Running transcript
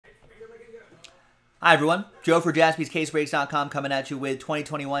Hi, everyone. Joe for JaspysCaseBreaks.com coming at you with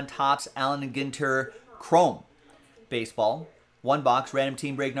 2021 Topps Allen and Ginter Chrome Baseball. One box, random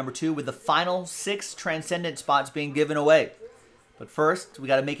team break number 2 with the final 6 Transcendent spots being given away. But first, we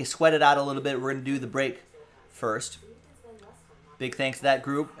got to make you sweat it out a little bit. We're going to do the break first. Big thanks to that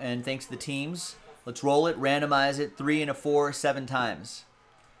group and thanks to the teams. Let's roll it, randomize it, 3 and a 4, 7 times.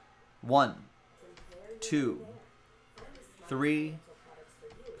 1, 2, 3,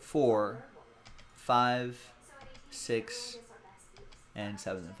 4, 5, 6, and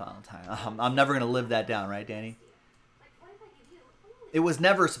 7 the final time. I'm never going to live that down, right, Danny? It was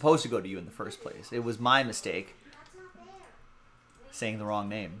never supposed to go to you in the first place. It was my mistake saying the wrong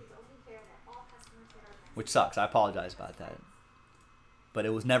name, which sucks. I apologize about that. But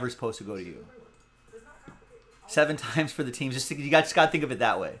it was never supposed to go to you. 7 times for the teams. You just got to think of it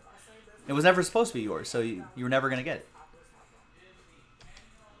that way. It was never supposed to be yours, so you were never going to get it.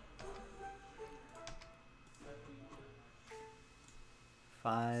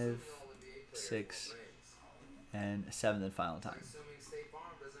 Five, 6, and 7 the final time.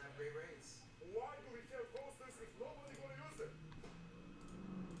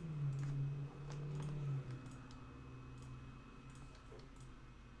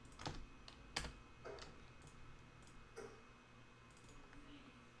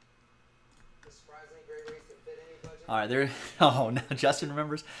 All right, there. Oh, now Justin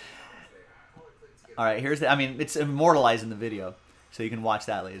remembers. All right, here's the. I mean, it's immortalized in the video, so you can watch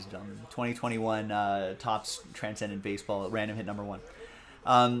that, ladies and gentlemen. 2021 Topps Transcendent Baseball random hit number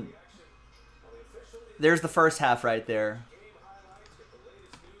 1. There's the first half right there,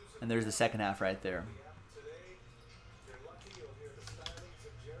 and there's the second half right there.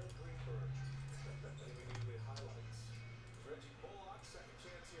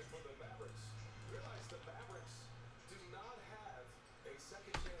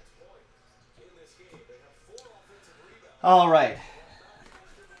 All right.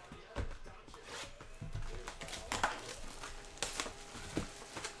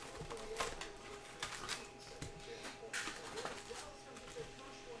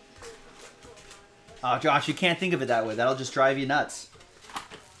 Oh, Josh, you can't think of it that way. That'll just drive you nuts.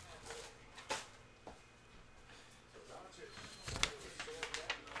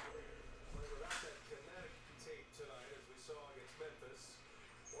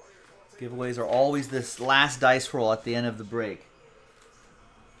 Giveaways are always this last dice roll at the end of the break.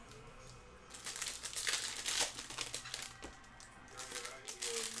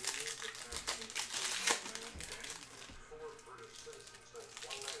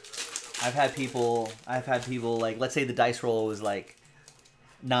 I've had people like, let's say the dice roll was like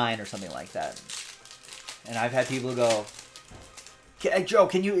 9 or something like that. And I've had people go, hey, Joe,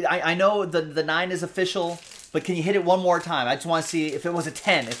 can you, I know the 9 is official, but can you hit it one more time? I just want to see if it was a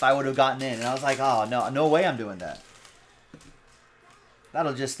 10, if I would have gotten in. And I was like, oh, no way I'm doing that.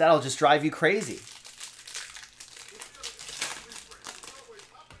 That'll just drive you crazy.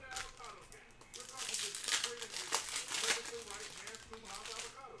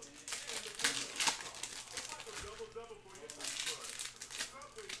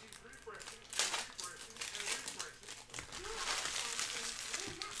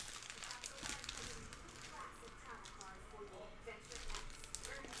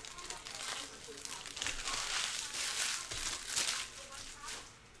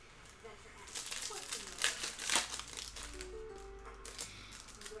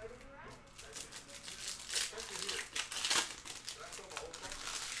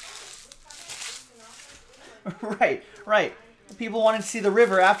 Right. People wanted to see the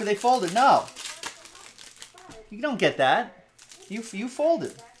river after they folded. No. You don't get that. You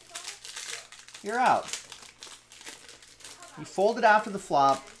folded. You're out. You folded after the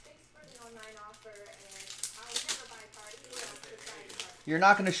flop. You're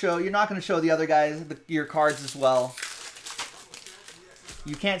not going to show the other guys your cards as well.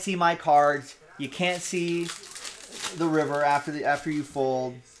 You can't see my cards. You can't see the river after you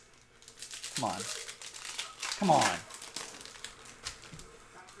fold. Come on. Come on.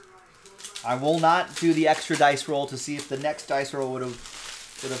 I will not do the extra dice roll to see if the next dice roll would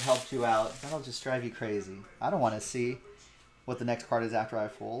have helped you out. That'll just drive you crazy. I don't want to see what the next card is after I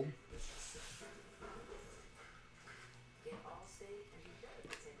fold. These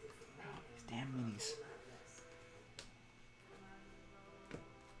damn minis.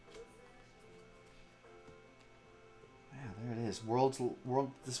 Yeah, there it is. World's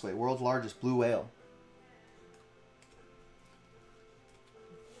largest blue whale.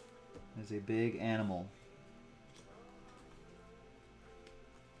 It's a big animal.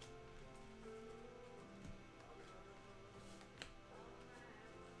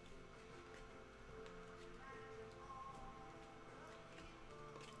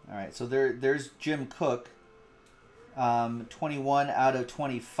 All right, so there's Jim Cook. 21 out of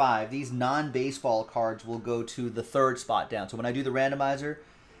 25. These non-baseball cards will go to the 3rd spot down. So when I do the randomizer,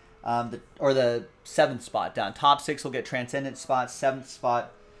 or the 7th spot down, top 6 will get transcendent spots. 7th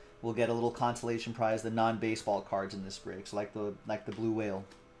spot will get a little consolation prize, the non-baseball cards in this break. So like the blue whale.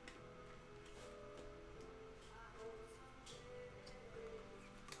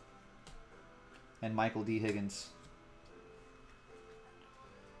 And Michael D. Higgins.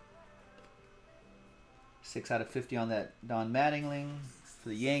 6 out of 50 on that Don Mattingly. For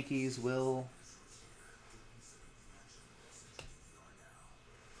the Yankees, Will.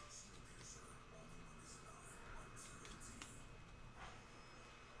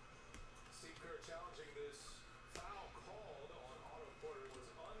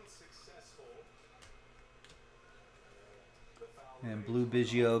 And Blue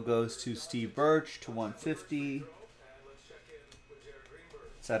Biggio goes to Steve Birch to 150.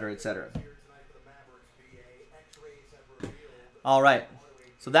 Etc., etc. All right,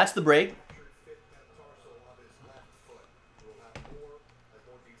 so that's the break.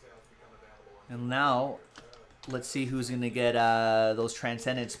 And now, let's see who's going to get those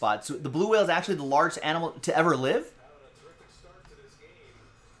transcendent spots. So the blue whale is actually the largest animal to ever live?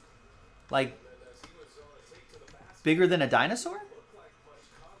 Like, bigger than a dinosaur?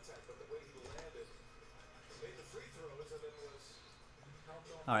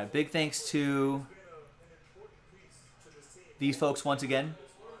 All right, big thanks to these folks once again.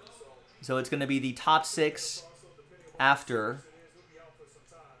 So it's going to be the top 6 after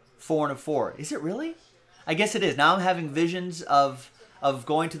 4 and a 4. Is it really? I guess it is. Now I'm having visions of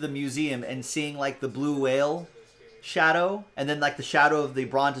going to the museum and seeing like the blue whale shadow, and then like the shadow of the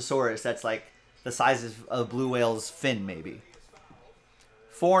brontosaurus that's like the size of a blue whale's fin maybe.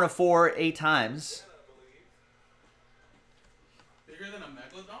 4 and a 4, 8 times. Bigger than a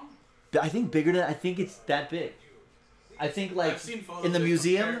megalodon? I think bigger than, I think it's that big. I think like in the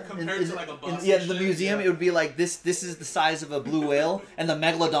museum, compared to like a bus in the museum, it would be like this. This is the size of a blue whale, and the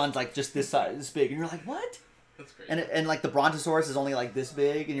megalodon's like just this size, this big, and you're like, what? That's crazy. And like the brontosaurus is only like this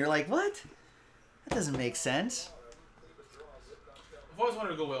big, and you're like, what? That doesn't make sense. I've always wanted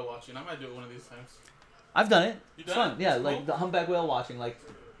to go whale watching. I might do it one of these times. I've done it. You It's done fun. it? Yeah, It's like cool. the humpback whale watching, like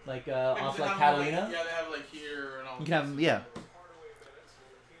off like Catalina. Catalina. Yeah, they have like here and all. You can have, yeah.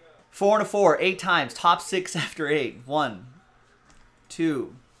 4 and a 4, 8 times. Top 6 after 8. 1,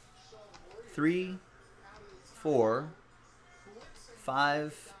 2, 3, 4,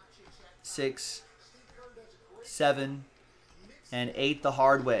 5, 6, 7, and 8 the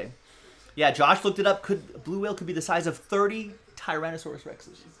hard way. Yeah, Josh looked it up. A blue whale could be the size of 30 Tyrannosaurus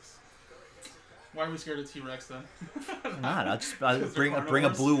Rexes. Why are we scared of T-Rex then? Not. I'll just bring a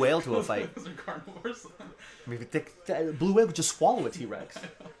blue whale to a fight. Those are carnivores. I mean, the blue whale would just swallow a T-Rex.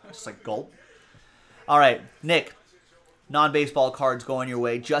 Just like gulp. All right, Nick. Non-baseball cards going your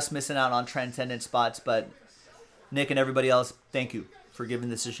way. Just missing out on transcendent spots, but Nick and everybody else, thank you for giving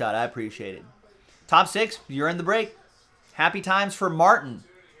this a shot. I appreciate it. Top 6, you're in the break. Happy times for Martin,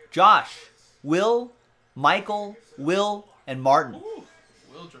 Josh, Will, Michael, Will, and Martin. Ooh,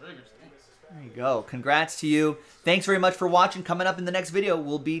 Will Draggers. There you go. Congrats to you. Thanks very much for watching. Coming up in the next video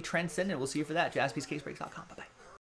will be Transcendent. We'll see you for that. JaspysCaseBreaks.com. Bye-bye.